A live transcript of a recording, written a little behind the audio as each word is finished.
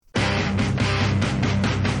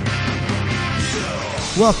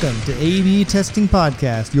Welcome to A/B Testing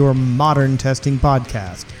Podcast, your modern testing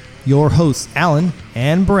podcast. Your hosts, Alan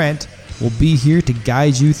and Brent, will be here to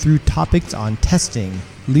guide you through topics on testing,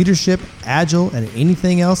 leadership, agile, and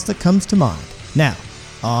anything else that comes to mind. Now,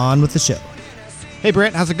 on with the show. Hey,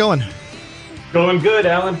 Brent, how's it going? Going good,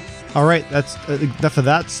 Alan. All right, that's enough of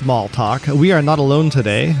that small talk. We are not alone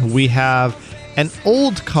today. We have an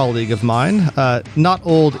old colleague of mine, not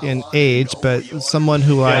old in age, but someone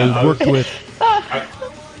who I worked with.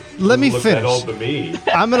 Let me finish. That old to me.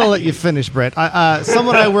 I'm going to let you finish, Brent.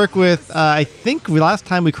 Someone I work with, I think last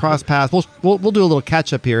time we crossed paths, we'll do a little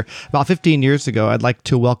catch up here. About 15 years ago, I'd like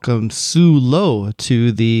to welcome Sue Lowe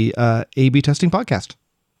to the A/B Testing Podcast.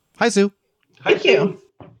 Hi, Sue. Thank you.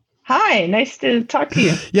 Hi, nice to talk to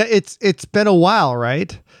you. Yeah, it's been a while,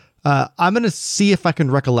 right? I'm going to see if I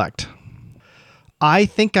can recollect. I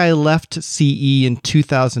think I left CE in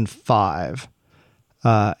 2005,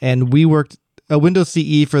 and we worked Windows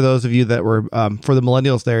CE. For those of you that were for the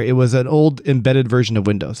millennials, there it was an old embedded version of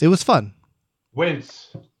Windows. It was fun.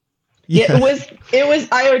 Wince. Yeah, it was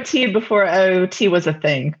IoT before IoT was a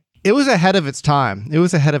thing. It was ahead of its time.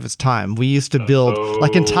 We used to build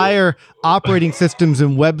like entire operating systems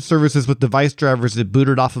and web services with device drivers that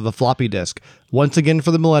booted off of a floppy disk. Once again,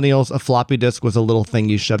 for the millennials, a floppy disk was a little thing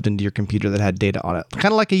you shoved into your computer that had data on it,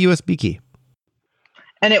 kind of like a USB key.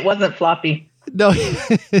 And it wasn't floppy. No.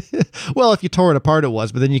 Well, if you tore it apart, it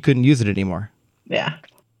was, but then you couldn't use it anymore. Yeah.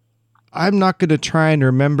 I'm not going to try and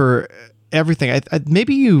remember everything.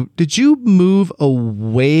 Did you move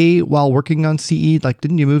away while working on CE? Like,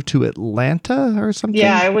 didn't you move to Atlanta or something?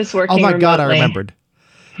 Yeah, I was working remotely. God, I remembered.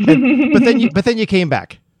 But then you came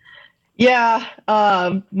back. Yeah.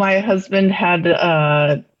 My husband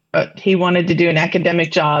had, he wanted to do an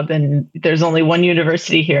academic job, and there's only one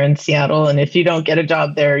university here in Seattle. And if you don't get a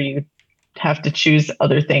job there, you have to choose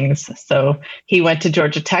other things. So he went to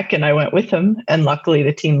Georgia Tech and I went with him. And luckily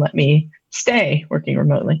the team let me stay working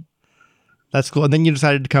remotely. That's cool. And then you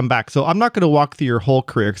decided to come back. So I'm not going to walk through your whole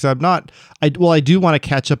career because I do want to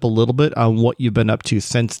catch up a little bit on what you've been up to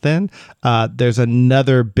since then. There's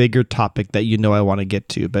another bigger topic that I want to get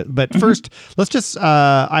to. But first, let's just,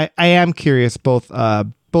 I am curious both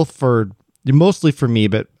for, mostly for me,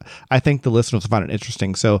 but I think the listeners will find it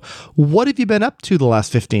interesting. So what have you been up to the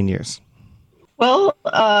last 15 years? Well,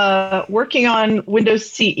 working on Windows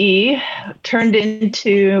CE turned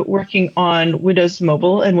into working on Windows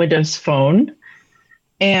Mobile and Windows Phone.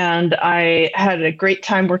 And I had a great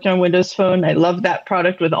time working on Windows Phone. I loved that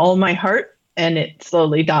product with all my heart, and it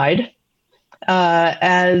slowly died.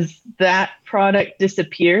 As that product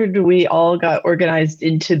disappeared, we all got organized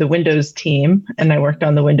into the Windows team, and I worked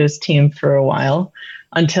on the Windows team for a while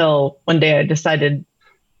until one day I decided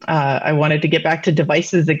I wanted to get back to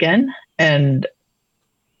devices again, and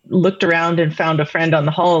looked around and found a friend on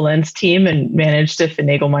the HoloLens team and managed to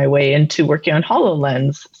finagle my way into working on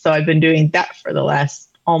HoloLens. So I've been doing that for the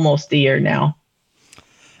last almost a year now.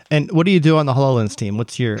 And what do you do on the HoloLens team?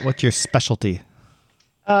 What's your specialty?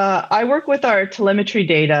 I work with our telemetry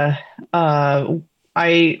data.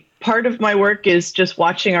 Part of my work is just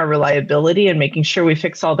watching our reliability and making sure we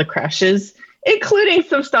fix all the crashes, including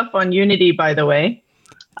some stuff on Unity, by the way.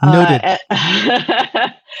 Noted.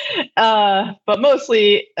 But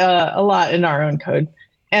mostly a lot in our own code.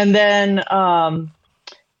 And then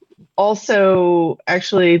also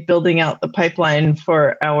actually building out the pipeline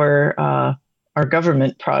for our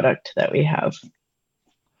government product that we have.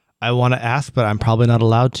 I want to ask, but I'm probably not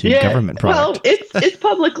allowed to. Yeah, government product. Well, it's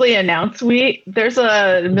publicly announced. There's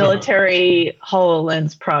a military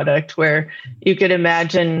HoloLens product where you could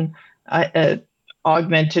imagine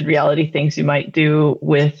augmented reality things you might do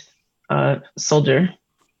with a soldier.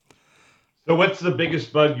 So what's the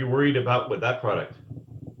biggest bug you're worried about with that product?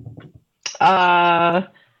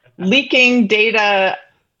 Leaking data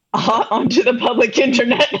onto the public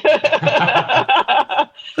internet.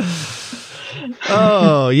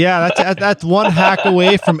 Oh, yeah, that's one hack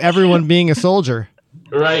away from everyone being a soldier.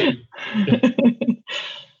 Right.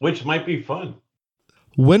 Which might be fun.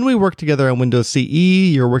 When we worked together on Windows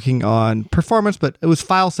CE, you're working on performance, but it was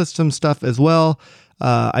file system stuff as well.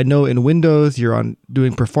 I know in Windows, you're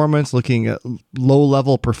doing performance, looking at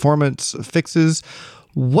low-level performance fixes.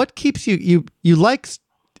 What keeps you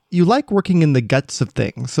like working in the guts of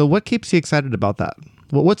things? So what keeps you excited about that?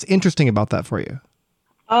 What's interesting about that for you?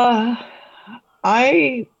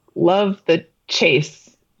 I love the chase,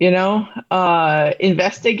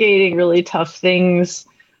 investigating really tough things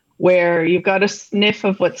where you've got a sniff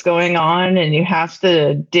of what's going on and you have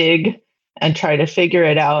to dig and try to figure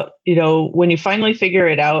it out. When you finally figure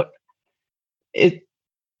it out, it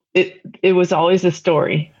was always a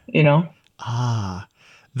story, Ah,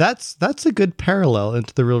 That's a good parallel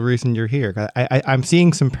into the real reason you're here. I'm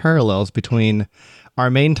seeing some parallels between our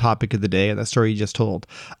main topic of the day and the story you just told.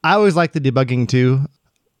 I always like the debugging too.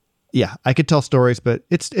 Yeah, I could tell stories, but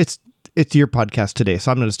it's your podcast today, so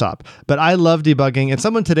I'm going to stop. But I love debugging. And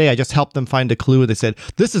someone today, I just helped them find a clue. They said,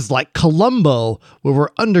 this is like Columbo, where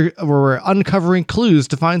we're uncovering clues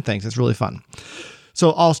to find things. It's really fun.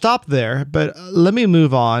 So I'll stop there, but let me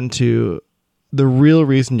move on to the real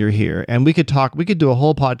reason you're here. And we could do a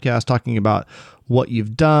whole podcast talking about what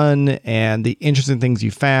you've done and the interesting things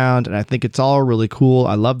you found. And I think it's all really cool.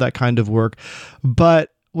 I love that kind of work.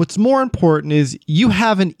 But what's more important is you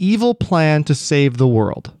have an evil plan to save the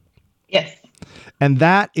world. Yes. And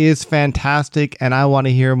that is fantastic. And I want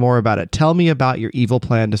to hear more about it. Tell me about your evil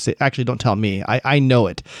plan to save. Actually, don't tell me. I know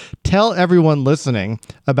it. Tell everyone listening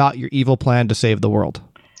about your evil plan to save the world.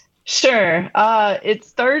 Sure. It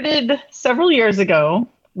started several years ago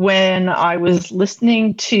when I was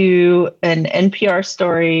listening to an NPR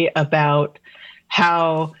story about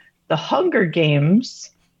how the Hunger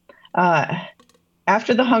Games,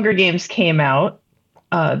 after the Hunger Games came out,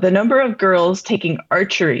 the number of girls taking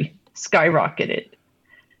archery skyrocketed.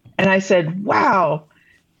 And I said, wow,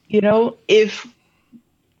 if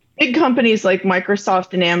big companies like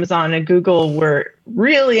Microsoft and Amazon and Google were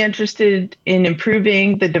really interested in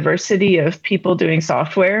improving the diversity of people doing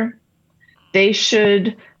software, they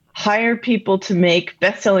should hire people to make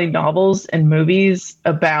best-selling novels and movies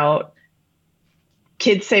about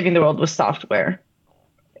kids saving the world with software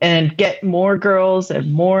and get more girls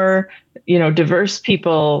and more, diverse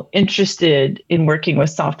people interested in working with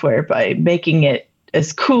software by making it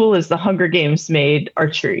as cool as the Hunger Games made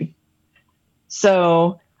archery.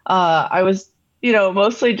 So I was,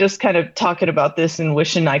 mostly just kind of talking about this and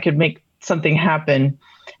wishing I could make something happen.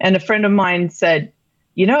 And a friend of mine said,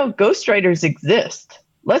 ghostwriters exist.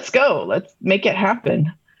 Let's go. Let's make it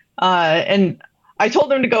happen. And I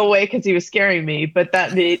told him to go away because he was scaring me. But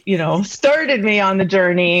that, started me on the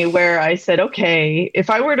journey where I said, okay,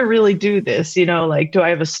 if I were to really do this, do I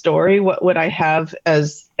have a story? What would I have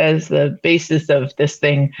as the basis of this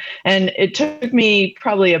thing? And it took me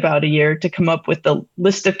probably about a year to come up with the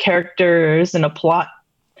list of characters and a plot.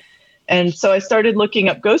 And so I started looking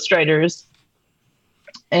up ghostwriters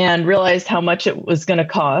and realized how much it was going to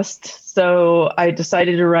cost. So I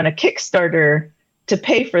decided to run a Kickstarter to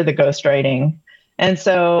pay for the ghostwriting. And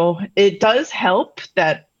so it does help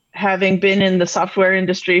that having been in the software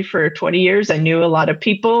industry for 20 years, I knew a lot of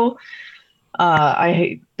people.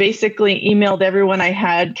 I basically emailed everyone I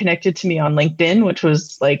had connected to me on LinkedIn, which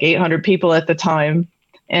was like 800 people at the time.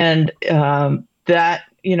 And that,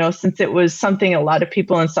 since it was something a lot of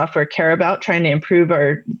people in software care about, trying to improve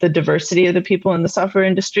the diversity of the people in the software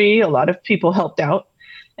industry, a lot of people helped out.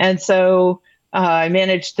 And so I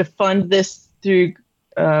managed to fund this through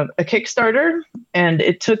a Kickstarter, and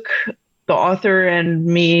it took the author and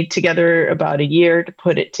me together about a year to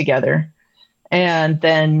put it together. And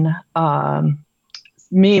then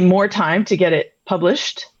me more time to get it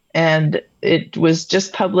published. And it was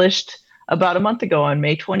just published about a month ago on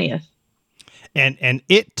May 20th. And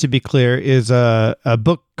it, to be clear, is a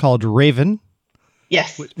book called Raven.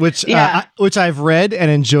 Yes. Which I've read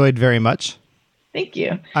and enjoyed very much. Thank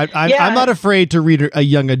you. I'm not afraid to read a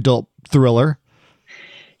young adult thriller.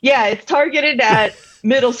 Yeah, it's targeted at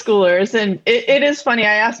middle schoolers. And it is funny.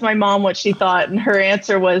 I asked my mom what she thought, and her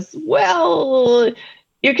answer was, well,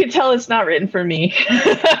 you can tell it's not written for me.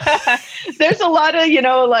 There's a lot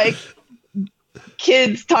of,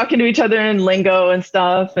 kids talking to each other in lingo and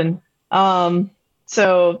stuff. And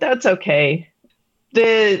so that's okay.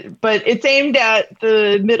 But it's aimed at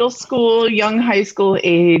the middle school, young high school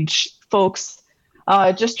age folks,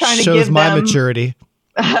 just trying to give them... Shows my maturity.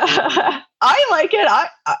 I like it.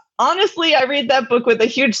 I honestly, I read that book with a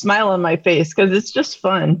huge smile on my face because it's just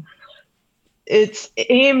fun. It's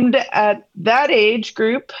aimed at that age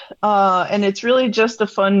group, and it's really just a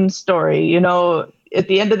fun story. At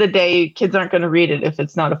the end of the day, kids aren't going to read it if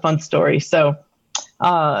it's not a fun story. So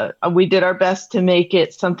we did our best to make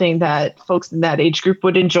it something that folks in that age group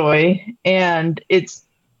would enjoy. And it's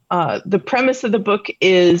the premise of the book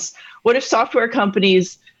is, what if software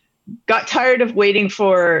companies got tired of waiting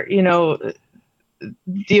for,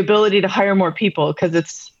 the ability to hire more people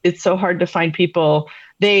because it's so hard to find people.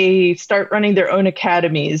 They start running their own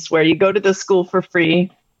academies where you go to the school for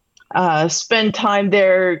free, spend time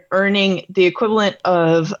there earning the equivalent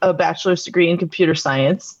of a bachelor's degree in computer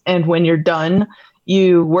science. And when you're done,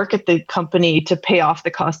 you work at the company to pay off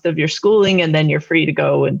the cost of your schooling, and then you're free to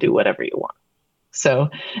go and do whatever you want.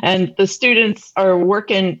 So, and the students are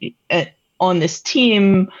working on this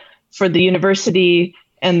team for the university,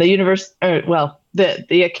 and the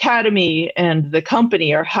the academy and the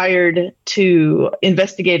company are hired to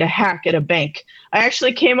investigate a hack at a bank. I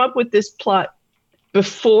actually came up with this plot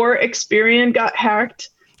before Experian got hacked.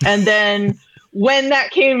 And then when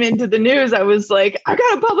that came into the news, I was like, I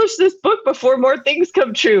got to publish this book before more things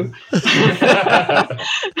come true.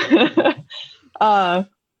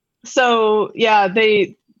 So yeah,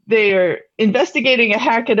 they are investigating a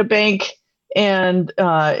hack at a bank, and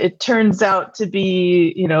it turns out to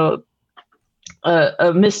be,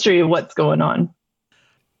 a mystery of what's going on.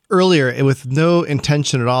 Earlier, with no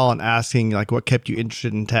intention at all on asking like what kept you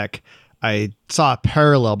interested in tech, I saw a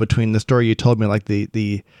parallel between the story you told me, like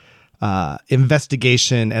the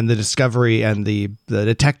investigation and the discovery and the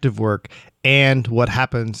detective work, and what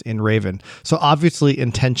happens in Raven. So obviously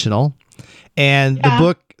intentional, and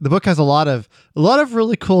the book has a lot of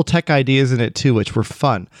really cool tech ideas in it too, which were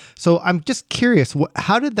fun. So I'm just curious,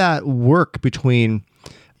 how did that work between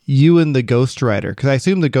you and the ghostwriter? Because I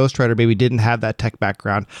assume the ghostwriter maybe didn't have that tech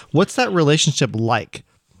background. What's that relationship like?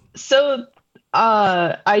 So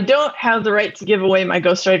I don't have the right to give away my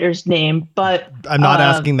ghostwriter's name, but I'm not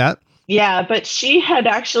asking that. Yeah, but she had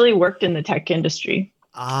actually worked in the tech industry.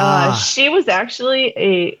 She was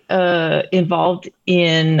actually involved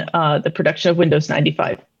in the production of Windows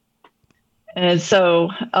 95. And so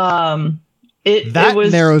it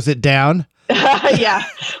was, narrows it down. Yeah.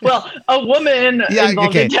 Well, a woman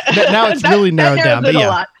involved in now it's really narrowed down, but a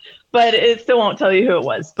lot, but it still won't tell you who it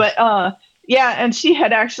was. But and she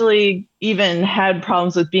had actually even had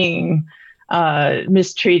problems with being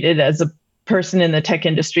mistreated as a person in the tech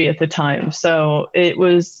industry at the time. So it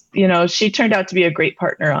was, she turned out to be a great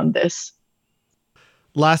partner on this.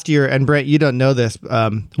 Last year, and Brent, you don't know this.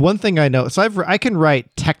 One thing I know, so I can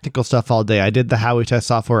write technical stuff all day. I did the How We Test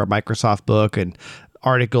Software at Microsoft book and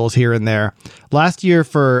articles here and there. Last year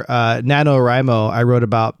for NaNoWriMo, I wrote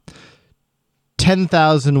about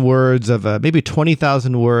 10,000 words of maybe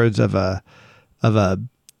 20,000 words of a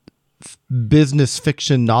business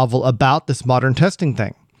fiction novel about this modern testing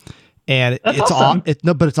thing. And but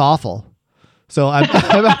it's awful. So I'm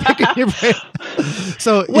picking your brain.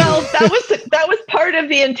 So that was part of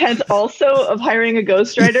the intent also of hiring a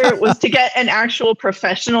ghostwriter, was to get an actual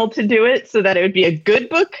professional to do it so that it would be a good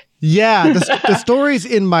book. Yeah, the stories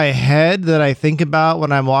in my head that I think about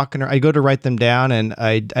when I'm walking, I go to write them down, and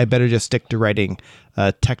I better just stick to writing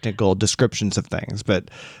technical descriptions of things. But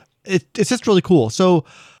it's just really cool. So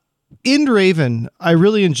in Raven, I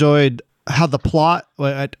really enjoyed how the plot,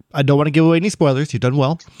 I don't want to give away any spoilers, you've done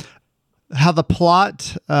well, how the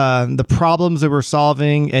plot, the problems that we're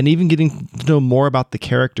solving, and even getting to know more about the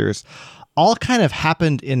characters all kind of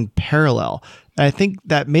happened in parallel. And I think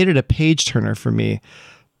that made it a page turner for me.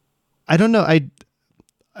 I don't know. I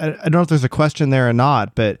don't know if there's a question there or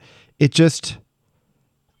not, but it just,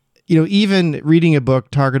 even reading a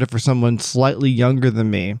book targeted for someone slightly younger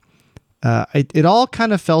than me, it all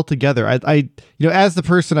kind of fell together. I as the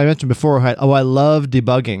person I mentioned before, I love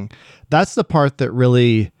debugging. That's the part that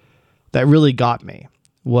really got me,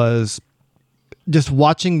 was just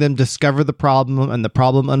watching them discover the problem and the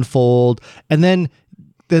problem unfold. And then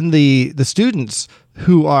the students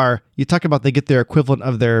who are, you talk about, they get their equivalent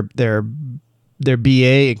of their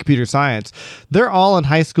BA in computer science. They're all in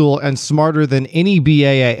high school and smarter than any BA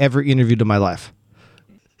I ever interviewed in my life.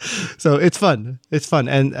 So it's fun. It's fun.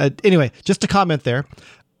 And anyway, just a comment there.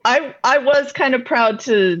 I was kind of proud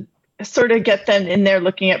to sort of get them in there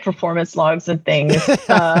looking at performance logs and things.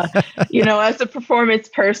 As a performance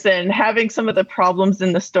person, having some of the problems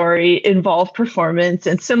in the story involve performance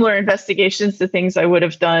and similar investigations to things I would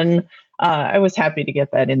have done. I was happy to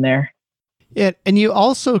get that in there. Yeah, and you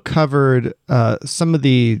also covered some of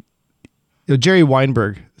the, Jerry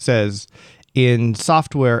Weinberg says, in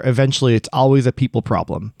software, eventually it's always a people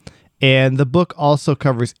problem. And the book also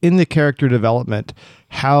covers, in the character development,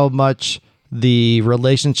 how much the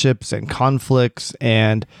relationships and conflicts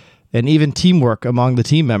and even teamwork among the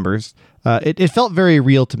team members, it felt very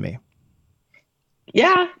real to me.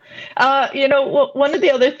 Yeah. One of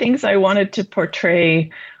the other things I wanted to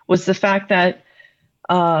portray was the fact that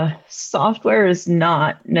software is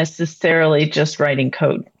not necessarily just writing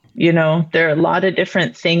code. There are a lot of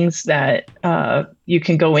different things that you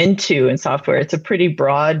can go into in software. It's a pretty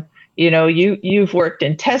broad, you've worked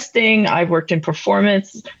in testing, I've worked in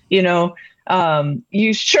performance, you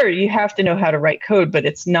have to know how to write code, but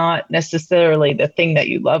it's not necessarily the thing that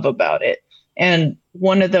you love about it. And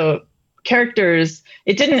one of the characters,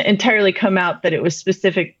 it didn't entirely come out that it was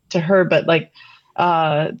specific to her, but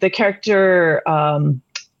the character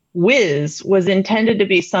Wiz was intended to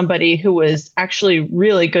be somebody who was actually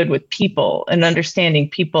really good with people and understanding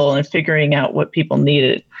people and figuring out what people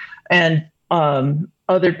needed. And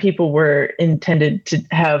other people were intended to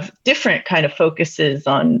have different kind of focuses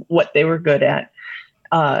on what they were good at.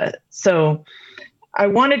 So I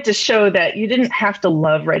wanted to show that you didn't have to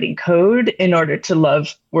love writing code in order to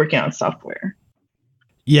love working on software.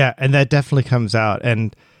 Yeah, and that definitely comes out.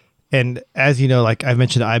 And as you know, like I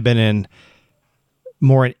mentioned, I've been in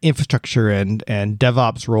more in infrastructure and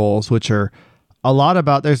DevOps roles, which are a lot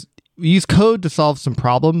about we use code to solve some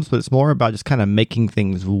problems, but it's more about just kind of making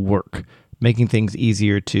things work, making things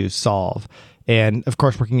easier to solve. And of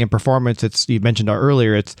course, working in performance, you mentioned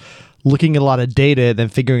earlier, it's looking at a lot of data, then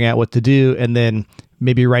figuring out what to do, and then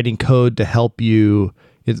maybe writing code to help you,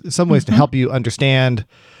 in some ways, to help you understand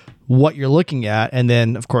what you're looking at. And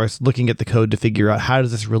then, of course, looking at the code to figure out how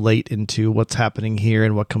does this relate into what's happening here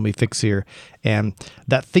and what can we fix here. And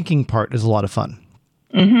that thinking part is a lot of fun.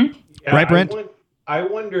 Mm-hmm. Yeah, right, Brent? I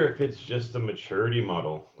wonder if it's just a maturity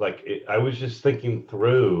model. I was just thinking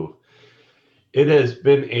through, it has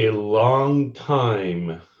been a long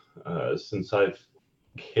time since I've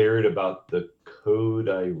cared about the code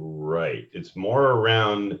I write. It's more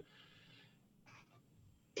around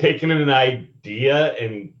taking an idea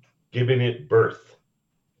and giving it birth,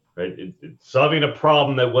 right? It's solving a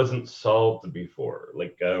problem that wasn't solved before. So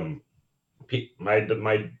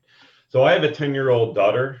I have a 10-year-old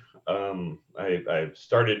daughter. I've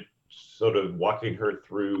started sort of walking her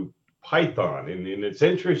through Python, and it's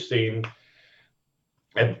interesting.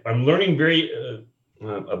 I'm learning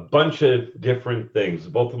a bunch of different things.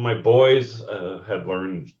 Both of my boys have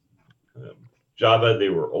learned Java. They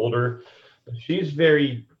were older. She's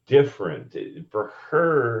very different. For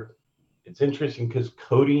her, it's interesting because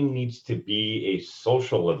coding needs to be a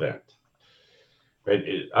social event, right?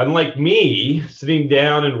 Unlike me, sitting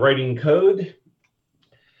down and writing code,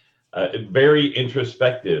 very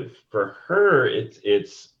introspective. For her,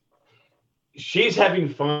 she's having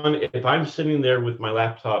fun if I'm sitting there with my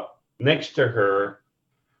laptop next to her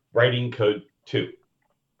writing code too,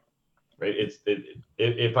 right?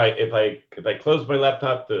 If I close my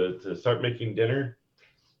laptop to start making dinner,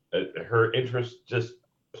 her interest just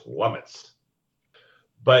plummets.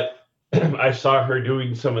 But I saw her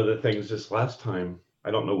doing some of the things this last time.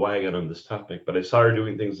 I don't know why I got on this topic, but I saw her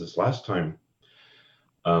doing things this last time.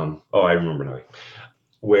 I remember now.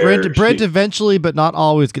 Where Brent eventually, but not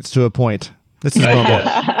always, gets to a point. This is normal.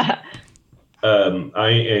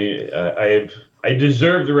 I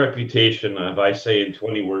deserve the reputation of I say in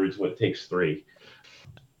 20 words what takes 3.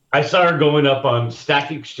 I saw her going up on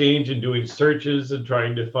Stack Exchange and doing searches and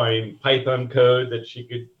trying to find Python code that she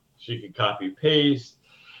could copy paste,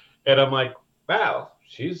 and I'm like, wow,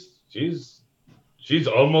 she's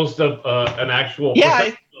almost an actual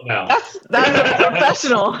professional now. That's a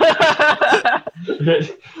professional.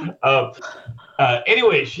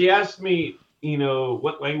 Anyway, she asked me,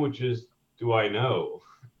 what languages do I know?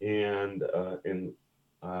 And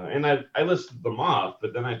I listed them off,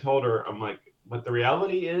 but then I told her, I'm like, but the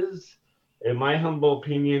reality is, in my humble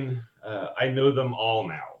opinion, I know them all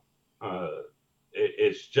now.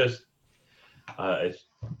 It's just it's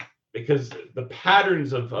because the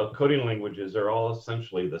patterns of coding languages are all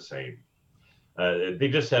essentially the same. They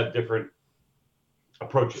just have different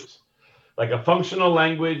approaches. Like a functional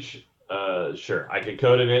language, sure, I can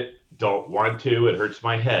code in it. Don't want to. It hurts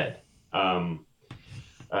my head. With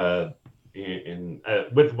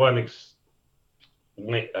one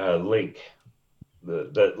Link,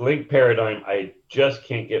 the Link paradigm, I just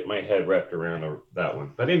can't get my head wrapped around that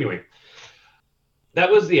one. But anyway, that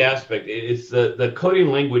was the aspect. It's the coding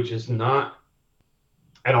language is not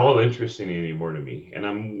at all interesting anymore to me, and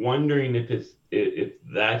I'm wondering if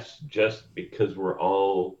that's just because we're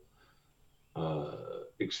all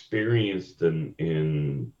experienced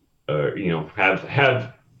in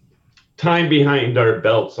have time behind our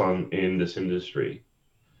belts in this industry.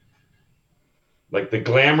 Like the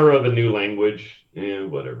glamour of a new language,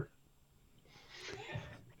 whatever.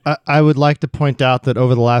 I would like to point out that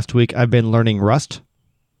over the last week, I've been learning Rust,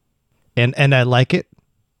 and I like it.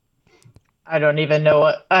 I don't even know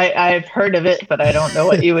what I've heard of it, but I don't know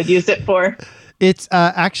what you would use it for. It's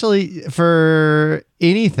actually for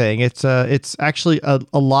anything. It's actually a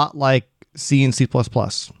lot like C and C++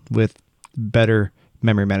 with better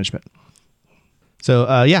memory management. So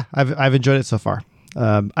I've enjoyed it so far.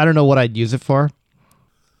 I don't know what I'd use it for.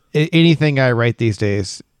 Anything I write these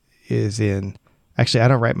days is in. Actually, I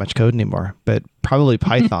don't write much code anymore, but probably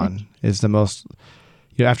Python is the most.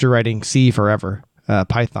 After writing C forever,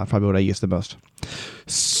 Python probably what I use the most.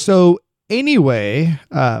 So anyway,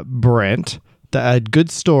 Brent, a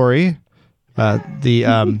good story.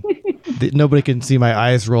 The Nobody can see my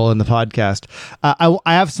eyes roll in the podcast.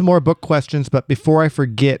 I have some more book questions, but before I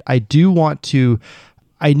forget, I do want to.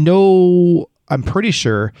 I'm pretty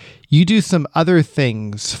sure you do some other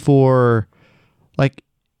things for, like,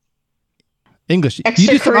 English. You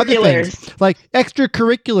do some other things, like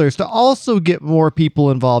extracurriculars, to also get more people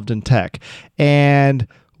involved in tech. And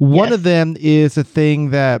one of them is a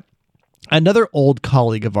thing that another old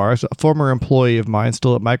colleague of ours, a former employee of mine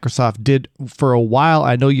still at Microsoft, did for a while.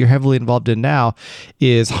 I know you're heavily involved in now,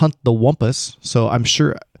 is Hunt the Wumpus. So I'm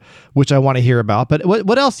sure, which I want to hear about. But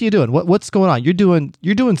what else are you doing? What's going on? You're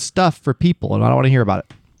doing stuff for people, and I want to hear about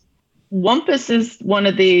it. Wumpus is one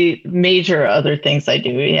of the major other things I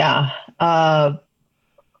do. Yeah.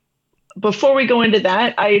 Before we go into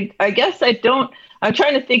that, I guess I'm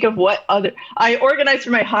trying to think of what other. I organize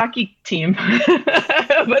for my hockey team,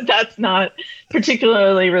 but that's not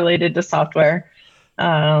particularly related to software.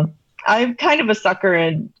 I'm kind of a sucker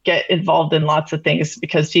and get involved in lots of things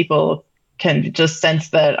because people can just sense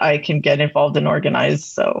that I can get involved and organize.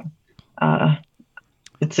 So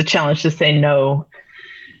it's a challenge to say no.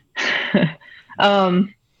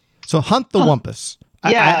 So Hunt the Wumpus.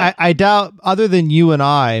 Yeah. I doubt, other than you and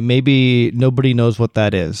I, maybe nobody knows what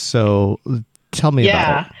that is. So tell me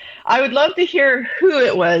about it. I would love to hear who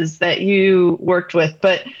it was that you worked with.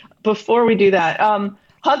 But before we do that,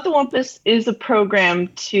 Hunt the Wumpus is a program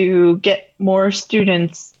to get more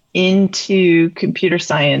students into computer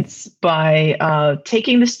science by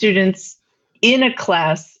taking the students in a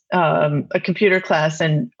class, a computer class,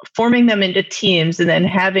 and forming them into teams, and then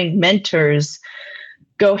having mentors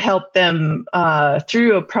go help them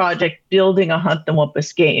through a project building a Hunt the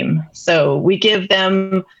Wumpus game. So we give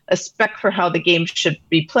them a spec for how the game should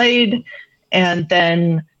be played, and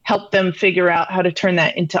then help them figure out how to turn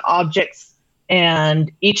that into objects.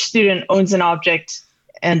 And each student owns an object,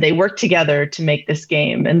 and they work together to make this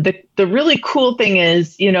game. And the really cool thing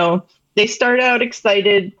is, they start out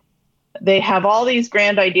excited. They have all these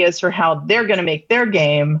grand ideas for how they're going to make their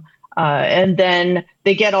game. And then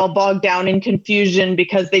they get all bogged down in confusion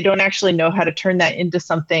because they don't actually know how to turn that into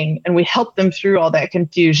something. And we help them through all that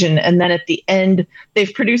confusion. And then at the end,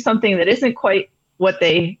 they've produced something that isn't quite what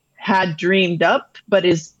they had dreamed up, but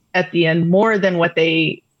is at the end more than what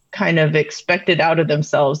they kind of expected out of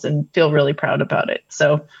themselves, and feel really proud about it.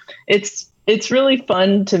 So it's really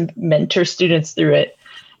fun to mentor students through it.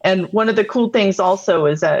 And one of the cool things also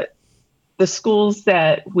is that the schools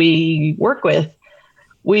that we work with,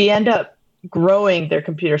 we end up growing their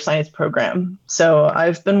computer science program. So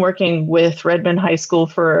I've been working with Redmond High School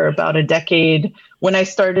for about a decade. When I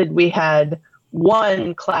started, we had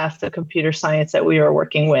one class of computer science that we were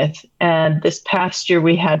working with. And this past year,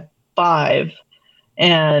 we had 5.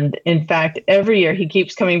 And in fact, every year he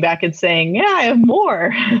keeps coming back and saying, yeah, I have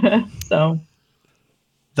more. So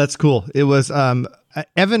that's cool. It was Evan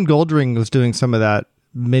Goldring was doing some of that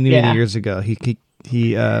many years ago.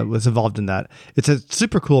 He was involved in that. It's a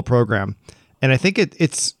super cool program, and I think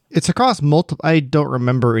it's across multiple. I don't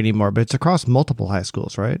remember anymore, but it's across multiple high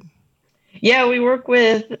schools, right? Yeah, we work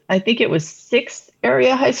with, I think it was 6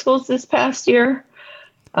 area high schools this past year.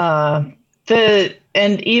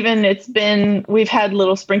 And even we've had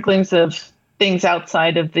little sprinklings of things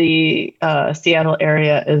outside of the Seattle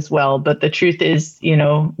area as well. But the truth is,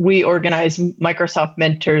 we organize Microsoft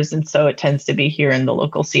mentors, and so it tends to be here in the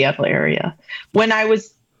local Seattle area. When I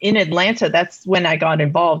was in Atlanta, that's when I got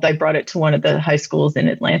involved. I brought it to one of the high schools in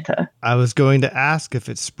Atlanta. I was going to ask if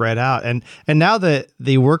it's spread out. And now that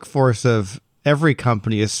the workforce of every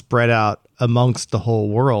company is spread out amongst the whole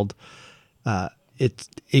world, it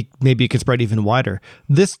maybe it can spread even wider.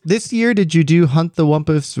 This year, did you do Hunt the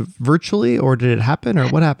Wumpus virtually, or did it happen, or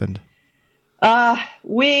what happened?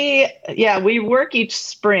 We work each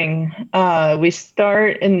spring. We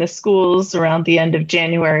start in the schools around the end of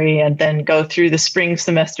January, and then go through the spring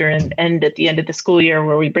semester and end at the end of the school year,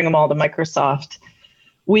 where we bring them all to Microsoft.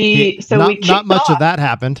 Not much of that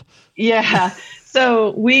happened. Yeah.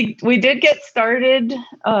 So we did get started.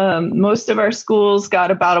 Most of our schools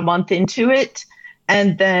got about a month into it.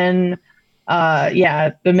 And then,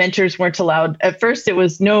 the mentors weren't allowed. At first, it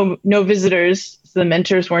was no visitors. So the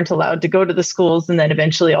mentors weren't allowed to go to the schools. And then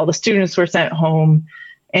eventually all the students were sent home.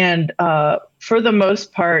 And for the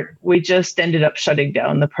most part, we just ended up shutting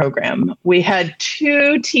down the program. We had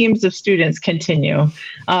 2 teams of students continue.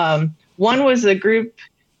 One was a group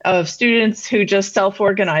of students who just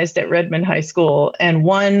self-organized at Redmond High School. And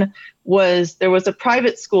there was a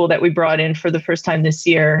private school that we brought in for the first time this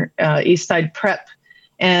year, Eastside Prep.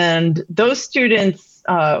 And those students,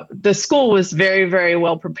 the school was very, very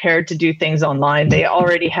well prepared to do things online. They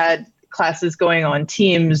already had classes going on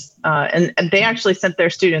Teams, and they actually sent their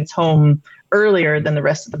students home earlier than the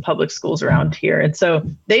rest of the public schools around here. And so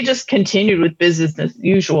they just continued with business as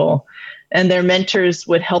usual, and their mentors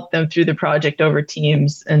would help them through the project over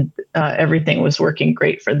Teams, and everything was working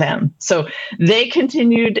great for them. So they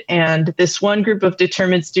continued, and this one group of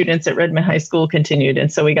determined students at Redmond High School continued.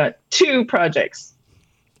 And so we got 2 projects.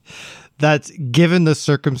 That's, given the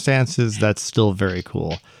circumstances, that's still very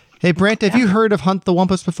cool. Hey, Brent, have you heard of Hunt the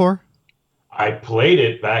Wumpus before? I played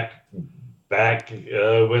it back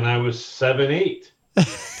when I was 7, 8.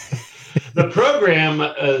 The program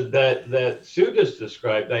that Sue just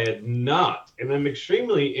described, I had not, and I'm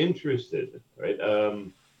extremely interested. Right,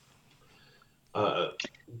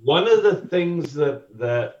 one of the things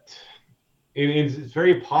that it's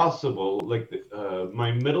very possible. Like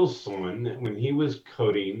my middle son, when he was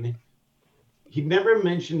coding, he never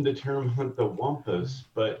mentioned the term "hunt the wumpus,"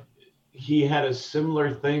 but he had a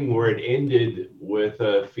similar thing where it ended with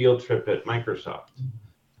a field trip at Microsoft.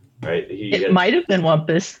 Right? It might have been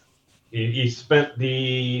Wumpus. He spent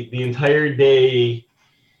the entire day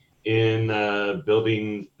in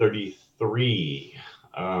building 33.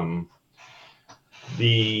 I'll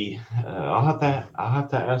have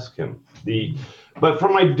to ask him. But for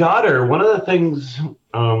my daughter, one of the things.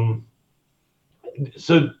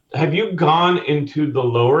 So have you gone into the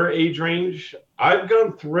lower age range? I've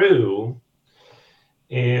gone through,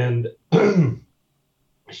 and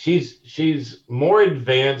she's more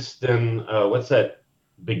advanced than what's that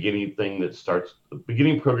beginning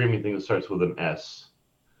programming thing that starts with an S?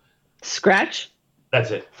 Scratch?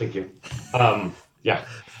 That's it. Thank you. Yeah.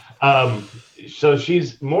 So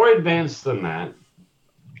she's more advanced than that,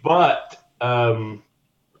 but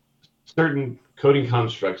certain coding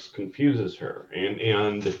constructs confuses her.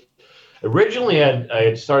 And originally I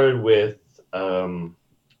had started with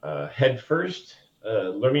Head First,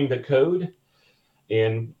 learning to code,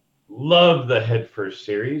 and love the Head First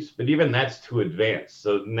series, but even that's too advanced.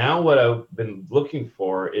 So now what I've been looking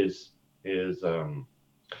for is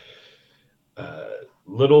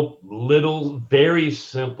little very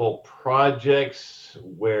simple projects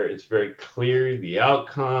where it's very clear the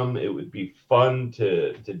outcome. It would be fun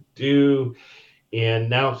to do, and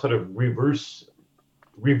now sort of reverse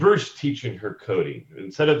teaching her coding,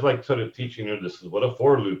 instead of like sort of teaching her this is what a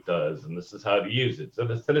for loop does and this is how to use it. So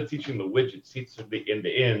instead of teaching the widgets, teach her the end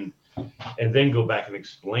to end, and then go back and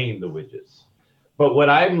explain the widgets. But what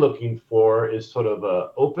I'm looking for is sort of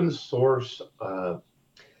a open source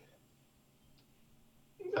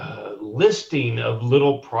listing of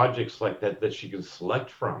little projects like that she can select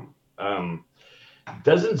from.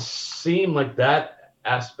 Doesn't seem like that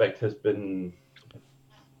aspect has been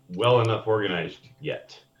well enough organized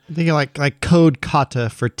yet. I'm thinking like Code Kata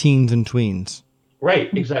for teens and tweens.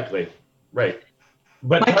 Right, exactly. Right.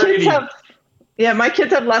 But my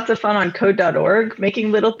kids have lots of fun on code.org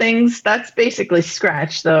making little things. That's basically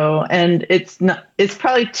Scratch though, and it's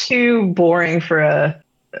probably too boring for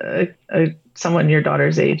someone your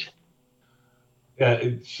daughter's age.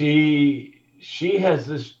 She has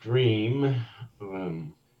this dream.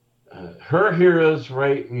 Her heroes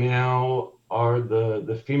right now are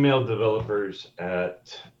the female developers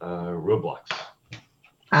at Roblox.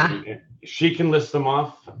 She can list them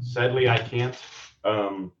off. Sadly, I can't.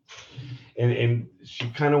 And she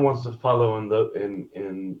kind of wants to follow in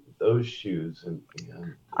those shoes. And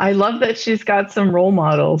I love that she's got some role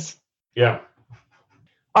models. Yeah.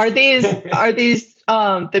 Are these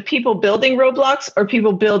the people building Roblox or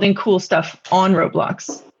people building cool stuff on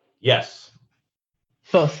Roblox? Yes.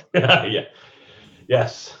 Both. Yeah.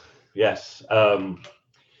 Yes. And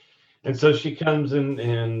so she comes in,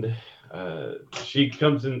 and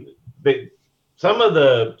some of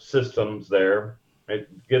the systems there, it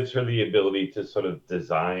gives her the ability to sort of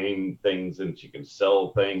design things, and she can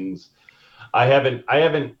sell things. I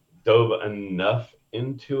haven't dove enough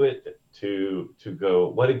into it to go,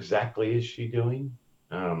 what exactly is she doing?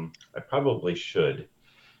 I probably should,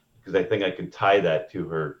 because I think I can tie that to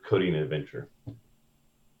her coding adventure.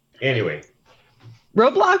 Anyway.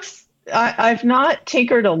 Roblox, I've not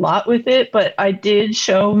tinkered a lot with it, but I did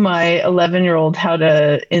show my 11-year-old how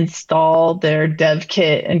to install their dev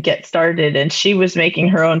kit and get started, and she was making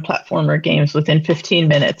her own platformer games within 15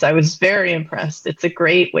 minutes. I was very impressed. It's a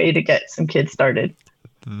great way to get some kids started.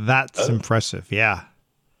 That's impressive, yeah.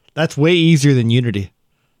 That's way easier than Unity.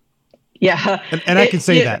 Yeah. And I can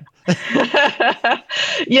say that.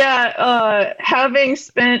 Yeah. Having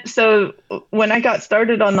spent, so when I got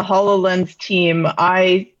started on the HoloLens team,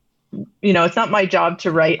 I it's not my job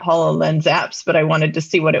to write HoloLens apps, but I wanted to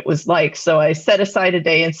see what it was like. So I set aside a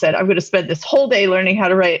day and said, I'm going to spend this whole day learning how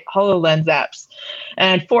to write HoloLens apps.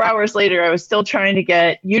 And 4 hours later, I was still trying to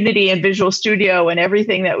get Unity and Visual Studio and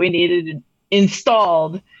everything that we needed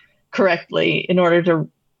installed correctly in order to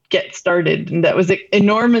get started. And that was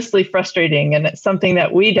enormously frustrating. And it's something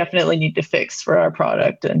that we definitely need to fix for our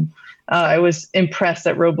product. And I was impressed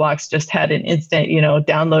that Roblox just had an instant,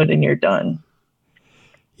 download and you're done.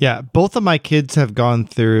 Yeah, both of my kids have gone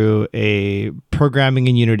through a programming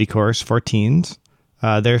in Unity course for teens.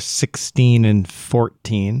 They're 16 and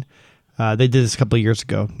 14. They did this a couple of years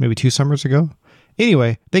ago, maybe 2 summers ago.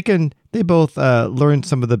 Anyway, they both learned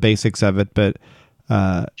some of the basics of it, but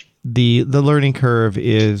the learning curve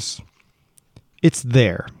it's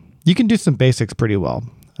there. You can do some basics pretty well,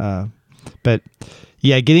 but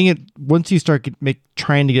yeah, getting it once you start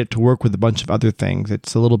trying to get it to work with a bunch of other things,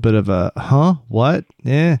 it's a little bit of a what?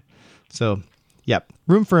 So, yeah,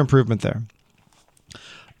 room for improvement there.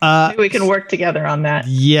 Maybe we can work together on that.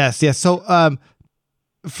 Yes. So,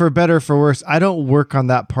 for better or for worse, I don't work on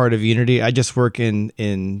that part of Unity. I just work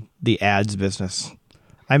in the ads business.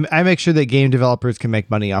 I make sure that game developers can make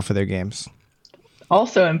money off of their games.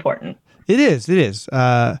 Also important. It is.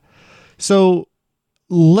 So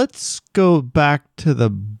let's go back to the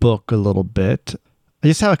book a little bit. I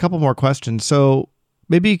just have a couple more questions. So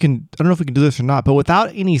maybe you can, I don't know if we can do this or not, but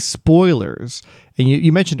without any spoilers, and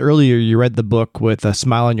you mentioned earlier you read the book with a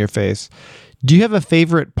smile on your face. Do you have a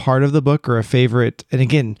favorite part of the book or a favorite, and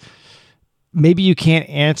again, maybe you can't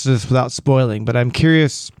answer this without spoiling, but I'm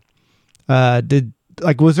curious,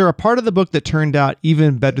 was there a part of the book that turned out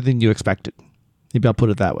even better than you expected? Maybe I'll put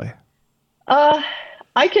it that way.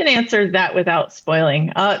 I can answer that without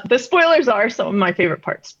spoiling. The spoilers are some of my favorite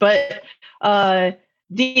parts, but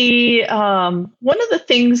the one of the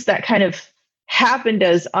things that kind of happened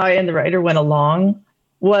as I and the writer went along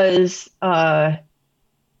was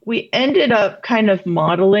we ended up kind of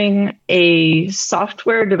modeling a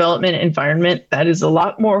software development environment that is a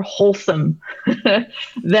lot more wholesome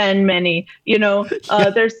than many.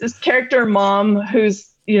 There's this character mom who's,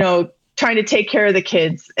 trying to take care of the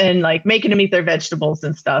kids and like making them eat their vegetables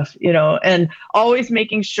and stuff, and always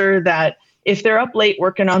making sure that if they're up late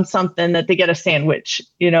working on something that they get a sandwich,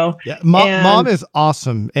 Yeah, mom is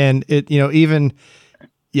awesome. And I'll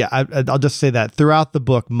just say that throughout the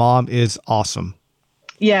book, mom is awesome.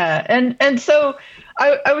 Yeah. And so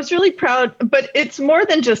I was really proud, but it's more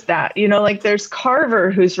than just that, there's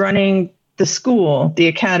Carver who's running the school, the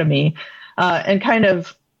academy, and kind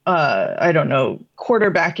of,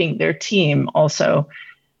 quarterbacking their team also.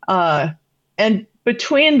 And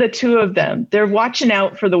between the two of them, they're watching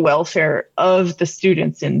out for the welfare of the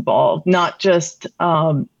students involved, not just,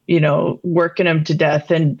 working them to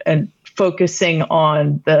death and focusing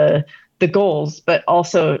on the goals, but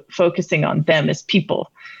also focusing on them as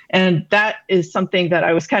people. And that is something that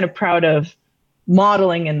I was kind of proud of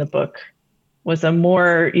modeling in the book, was a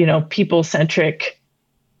more, people-centric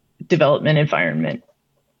development environment.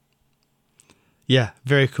 Yeah,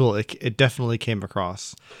 very cool. It definitely came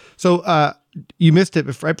across. So you missed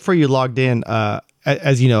it right before you logged in.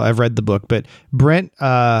 As you know, I've read the book, but Brent,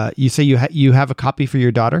 you say you have a copy for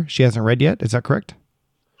your daughter. She hasn't read yet. Is that correct?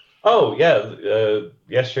 Oh yeah.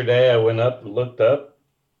 Yesterday I went up and looked up,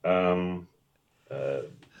 and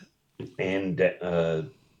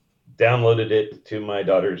downloaded it to my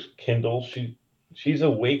daughter's Kindle. She's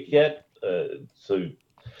awake yet,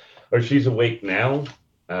 she's awake now.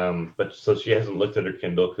 But so she hasn't looked at her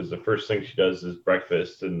Kindle because the first thing she does is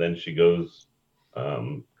breakfast, and then she goes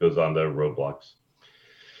on to Roblox.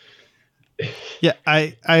 Yeah,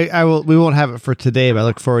 I will. We won't have it for today, but I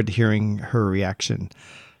look forward to hearing her reaction.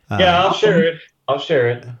 Yeah, I'll share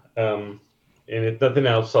it. And if nothing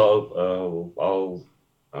else, I'll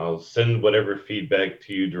send whatever feedback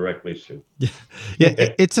to you directly soon.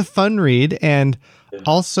 Yeah, it's a fun read, and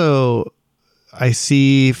also, I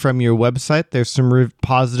see from your website there's some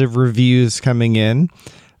positive reviews coming in.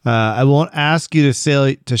 I won't ask you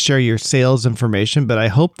to share your sales information, but I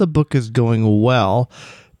hope the book is going well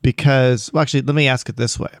because, well, actually, let me ask it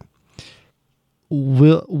this way.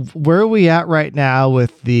 Where are we at right now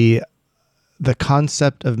with the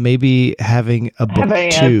concept of maybe having a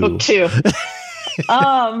book two? Book two.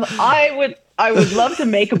 I would love to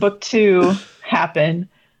make a book two happen.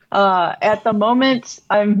 At the moment,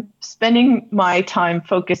 I'm spending my time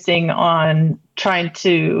focusing on trying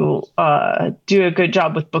to do a good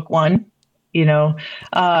job with book one.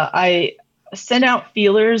 I send out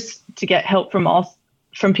feelers to get help from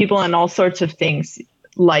people on all sorts of things,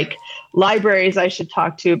 like libraries I should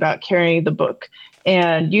talk to about carrying the book,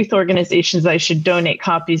 and youth organizations I should donate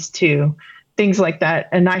copies to, things like that.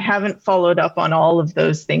 And I haven't followed up on all of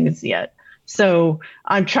those things yet. So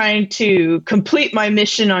I'm trying to complete my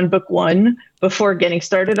mission on book 1 before getting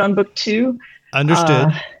started on book 2. Understood.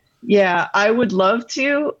 Yeah, I would love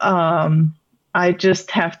to. I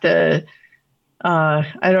just have to, I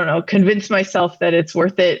don't know, convince myself that it's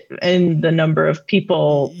worth it in the number of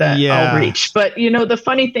people that I'll reach. But, the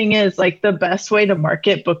funny thing is, like, the best way to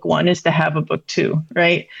market book 1 is to have a book 2,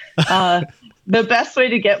 right? The best way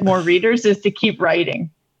to get more readers is to keep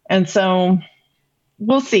writing. And so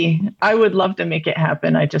we'll see. I would love to make it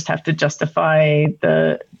happen. I just have to justify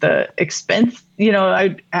the expense.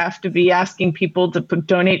 I'd have to be asking people to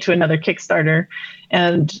donate to another Kickstarter.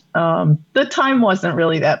 And the time wasn't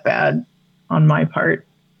really that bad on my part.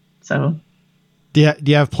 So do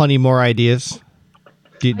you have plenty more ideas?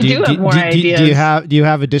 I do have more ideas. Do you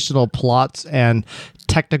have additional plots and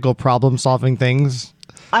technical problem solving things?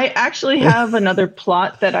 I actually have another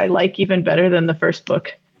plot that I like even better than the first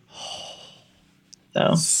book.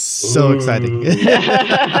 So exciting.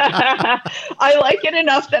 I like it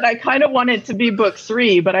enough that I kind of want it to be book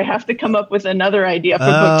 3, but I have to come up with another idea for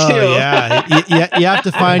book 2. Yeah. You have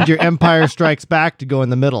to find your Empire Strikes Back to go in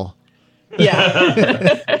the middle.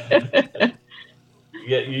 Yeah.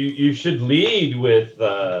 Yeah, you should lead with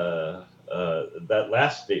that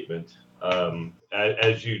last statement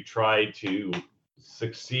as you try to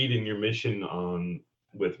succeed in your mission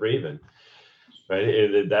with Raven.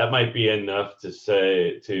 Right, that might be enough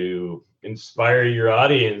to inspire your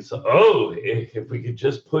audience. Oh, if we could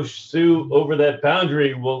just push Sue over that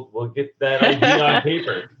boundary, we'll get that idea on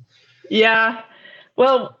paper. Yeah,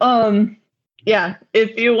 well, yeah.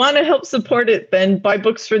 If you want to help support it, then buy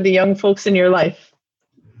books for the young folks in your life.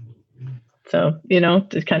 So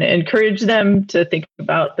to kind of encourage them to think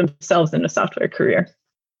about themselves in a software career.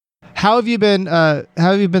 How have you been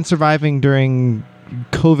surviving during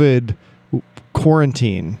COVID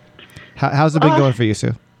quarantine? How's it been going for you,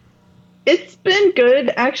 Sue? It's been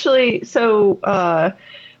good, actually. So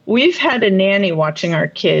we've had a nanny watching our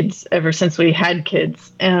kids ever since we had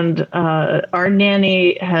kids, and our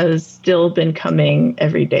nanny has still been coming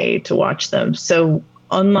every day to watch them. So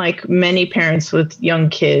unlike many parents with young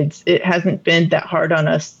kids, it hasn't been that hard on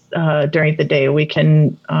us during the day. We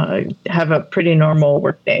can have a pretty normal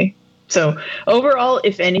work day. So overall,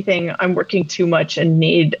 if anything, I'm working too much and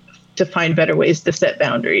need to find better ways to set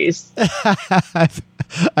boundaries.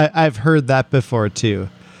 I've heard that before too.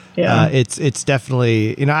 Yeah, it's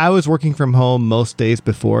definitely, I was working from home most days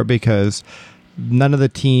before because none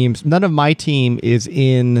of my team is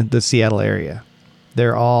in the Seattle area.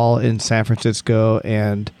 They're all in San Francisco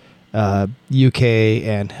and UK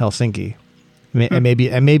and Helsinki, and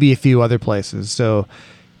maybe a few other places. So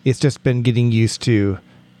it's just been getting used to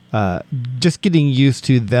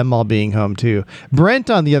them all being home too. Brent,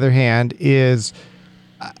 on the other hand,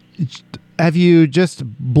 have you just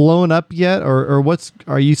blown up yet, or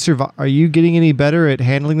are you getting any better at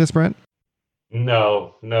handling this, Brent?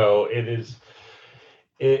 No, it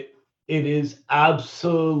is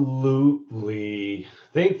absolutely,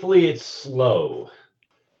 thankfully it's slow,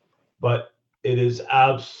 but it is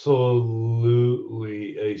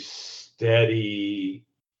absolutely a steady,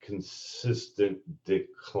 consistent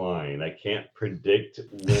decline. I can't predict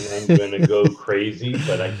when I'm going to go crazy,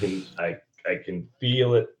 but I can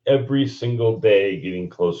feel it every single day getting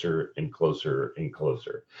closer and closer and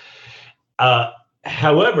closer.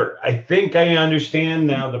 However, I think I understand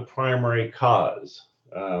now the primary cause.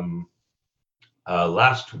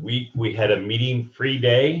 Last week we had a meeting-free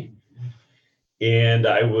day, and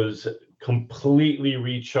I was completely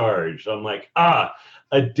recharged. I'm like,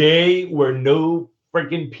 a day where no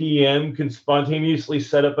freaking PM can spontaneously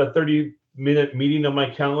set up a 30-minute meeting on my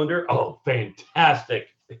calendar. Oh, fantastic.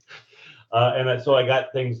 So I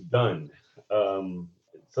got things done. So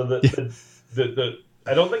the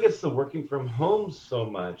I don't think it's the working from home so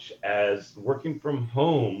much as working from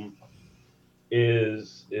home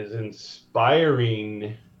is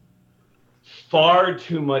inspiring far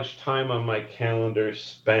too much time on my calendar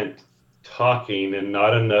spent talking and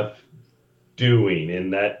not enough doing,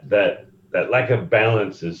 and that lack of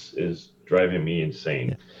balance is driving me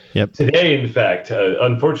insane. Yep. Today, in fact,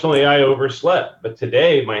 unfortunately, I overslept. But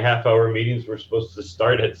today, my half-hour meetings were supposed to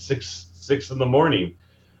start at 6 in the morning.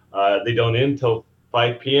 They don't end till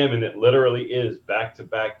 5 p.m. and it literally is back to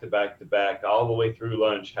back to back to back all the way through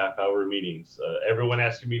lunch. Half-hour meetings. Everyone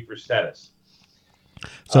asking me for status.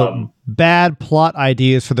 So bad plot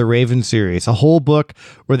ideas for the Raven series. A whole book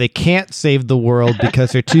where they can't save the world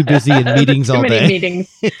because they're too busy in meetings all day.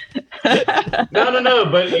 Meetings. No.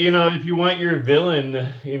 But if you want your villain,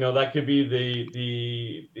 that could be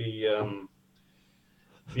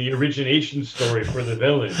the origination story for the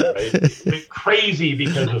villain, right? It went crazy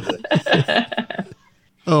because of it.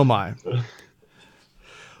 Oh my.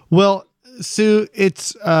 Well, Sue,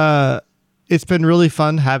 it's been really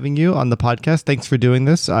fun having you on the podcast. Thanks for doing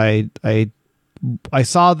this. I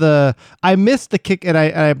missed the kick,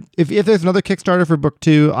 and if there's another Kickstarter for book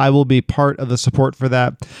 2, I will be part of the support for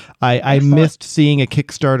that. I missed seeing a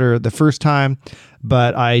Kickstarter the first time,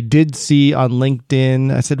 but I did see on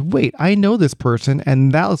LinkedIn. I said, wait, I know this person,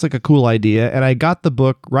 and that looks like a cool idea. And I got the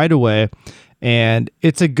book right away. And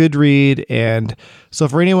it's a good read. And so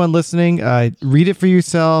for anyone listening, read it for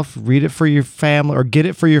yourself, read it for your family, or get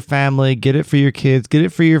it for your family, get it for your kids, get it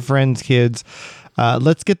for your friends' kids.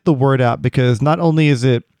 Let's get the word out, because not only is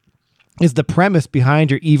the premise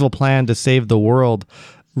behind your evil plan to save the world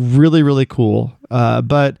really, really cool,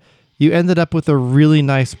 but you ended up with a really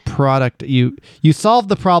nice product. You solved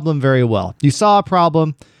the problem very well. You saw a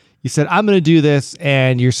problem. You said, I'm going to do this,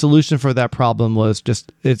 and your solution for that problem was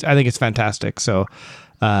I think it's fantastic. So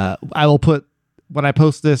I will put, when I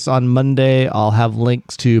post this on Monday, I'll have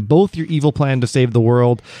links to both your evil plan to save the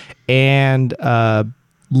world and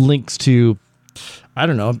links to, I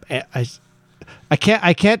don't know, I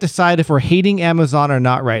can't decide if we're hating Amazon or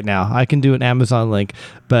not right now. I can do an Amazon link,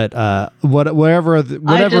 but whatever I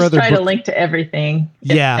just other try to link to everything.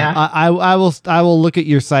 Yeah. I will look at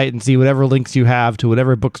your site and see whatever links you have to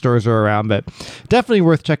whatever bookstores are around, but definitely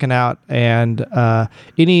worth checking out. And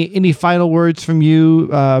any final words from you,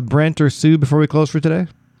 Brent or Sue, before we close for today?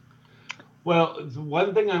 Well,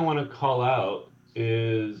 one thing I want to call out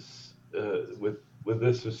is with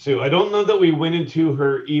this with Sue. I don't know that we went into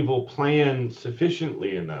her evil plan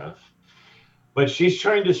sufficiently enough, but she's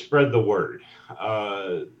trying to spread the word.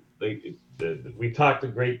 We talked a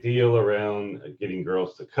great deal around getting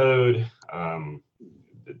girls to code.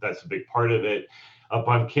 That's a big part of it. Up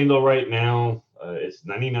on Kindle right now, it's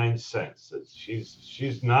 99 cents.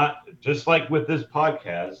 She's not, just like with this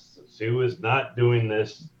podcast, Sue is not doing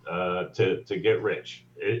this to get rich.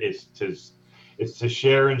 It's to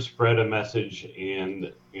share and spread a message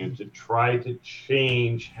and to try to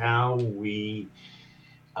change how we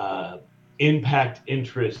impact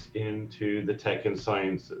interest into the tech and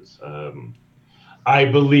sciences. I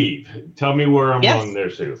believe. Tell me where I'm wrong there,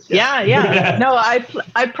 Sue. Yeah. No,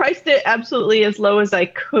 I priced it absolutely as low as I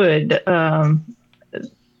could.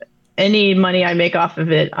 Any money I make off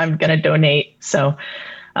of it, I'm going to donate. So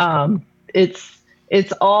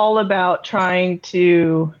it's all about trying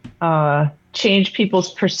to change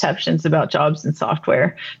people's perceptions about jobs and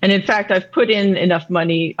software. And in fact, I've put in enough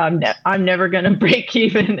money. I'm never going to break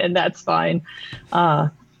even, and that's fine.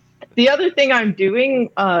 The other thing I'm doing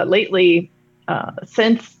lately,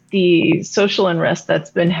 since the social unrest that's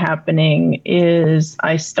been happening, is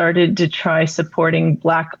I started to try supporting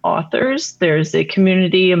Black authors. There's a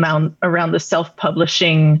community around the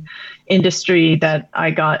self-publishing industry that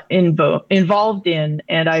I got involved in,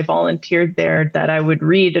 and I volunteered there that I would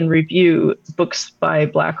read and review books by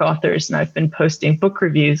Black authors, and I've been posting book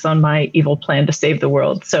reviews on my evil plan to save the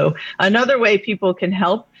world. So another way people can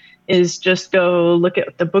help is just go look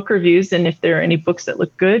at the book reviews, and if there are any books that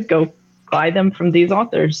look good, go buy them from these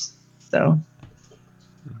authors. So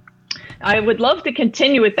I would love to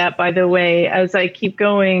continue with that, by the way, as I keep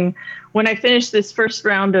going. When I finish this first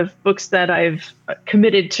round of books that I've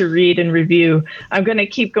committed to read and review, I'm going to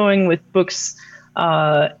keep going with books,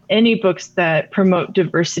 any books that promote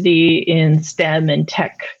diversity in STEM and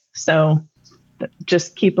tech. So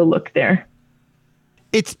just keep a look there.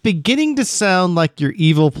 It's beginning to sound like your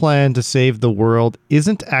evil plan to save the world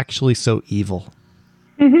isn't actually so evil.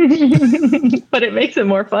 But it makes it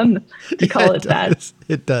more fun to call it that.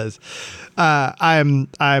 It does.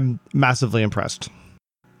 I'm massively impressed.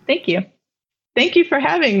 Thank you. Thank you for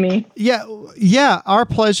having me. Yeah, our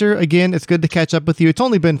pleasure. Again, it's good to catch up with you. It's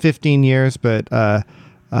only been 15 years, but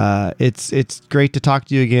it's great to talk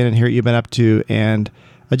to you again and hear what you've been up to. And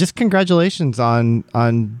just congratulations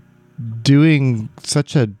on doing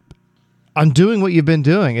doing what you've been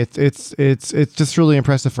doing. It's just really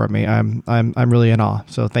impressive for me. I'm really in awe.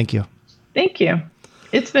 So thank you. Thank you.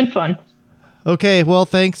 It's been fun. Okay, well,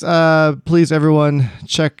 thanks. Please, everyone,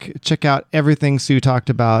 check out everything Sue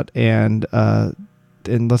talked about, and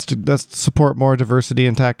let's support more diversity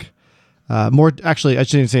in tech. Actually, I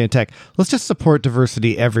shouldn't say in tech. Let's just support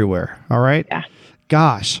diversity everywhere. All right. Yeah.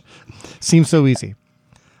 Gosh, seems so easy.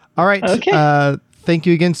 All right. Okay. Thank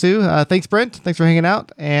you again, Sue. Thanks, Brent. Thanks for hanging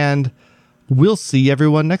out. And we'll see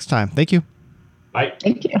everyone next time. Thank you. Bye.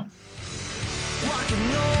 Thank you.